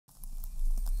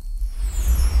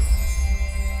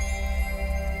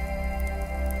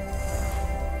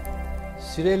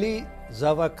Սիրելի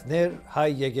զավակներ հայ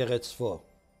եկեղեցվո,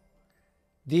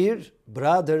 Dear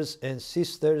brothers and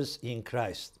sisters in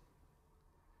Christ,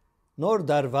 Նոր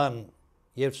դարվան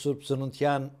և Սուրբ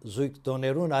Ծնունդյան զույգ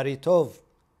տոներուն արիթով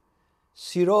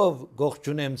սիրով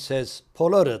գողջունեմ ցեզ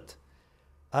բոլորդ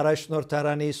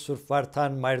առաջնորդարանի Սուրբ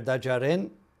Վարդան մայրդաջարեն,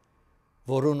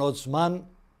 որուն օծման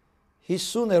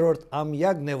 50-րդ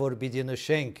ամյակն է, որ պիտի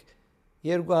նշենք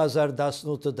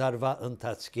 2018 դարվա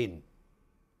ընթացքին։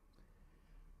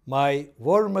 My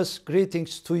warmest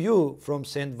greetings to you from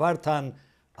St. Vartan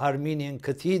Armenian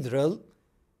Cathedral,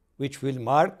 which will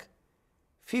mark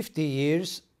 50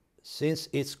 years since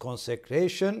its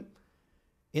consecration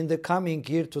in the coming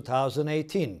year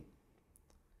 2018.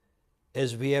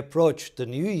 As we approach the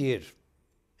new year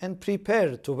and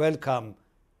prepare to welcome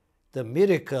the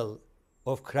miracle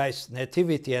of Christ's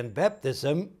nativity and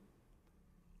baptism,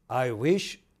 I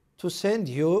wish to send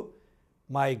you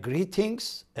my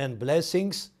greetings and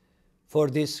blessings for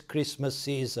this Christmas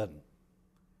season.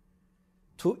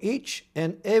 To each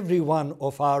and every one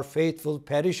of our faithful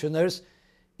parishioners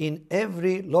in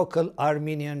every local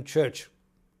Armenian church,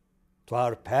 to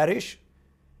our parish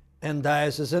and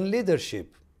diocesan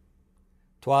leadership,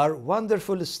 to our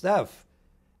wonderful staff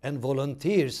and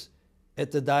volunteers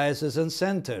at the diocesan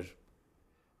center,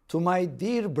 to my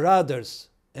dear brothers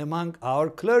among our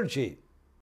clergy.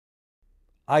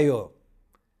 Այո,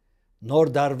 նոր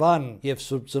դարվան և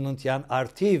Սուրբ Ծնունդյան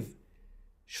արդիվ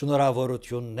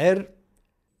շնորհավորություններ,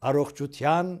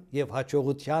 առողջության և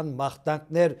հաջողության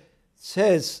մաղթանքներ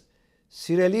ցեզ,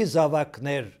 սիրելի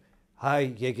զավակներ հայ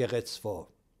եկեղեցվո.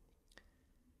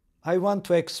 I want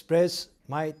to express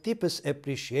my deepest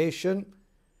appreciation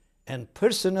and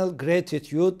personal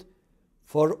gratitude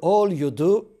for all you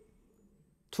do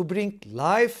to bring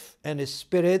life and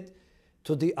spirit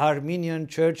to the Armenian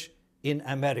Church in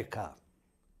America.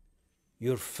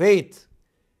 Your faith,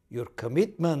 your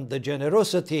commitment, the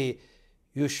generosity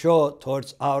you show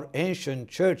towards our ancient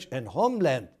church and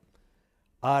homeland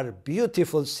are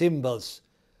beautiful symbols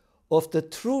of the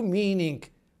true meaning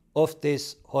of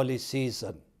this holy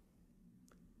season.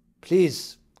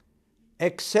 Please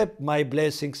accept my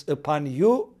blessings upon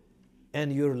you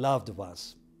and your loved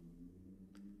ones.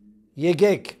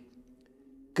 Եկեք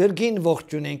կրկին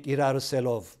ողջունենք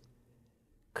իրարսելով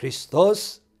Քրիստոս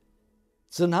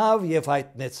ծնավ և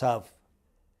հայտնեցավ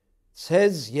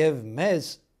ցեզ և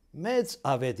մեծ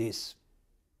ավետիս.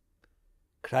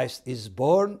 Christ is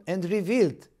born and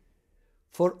revealed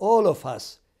for all of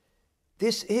us.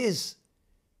 This is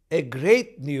a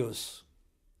great news.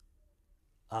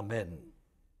 Amen.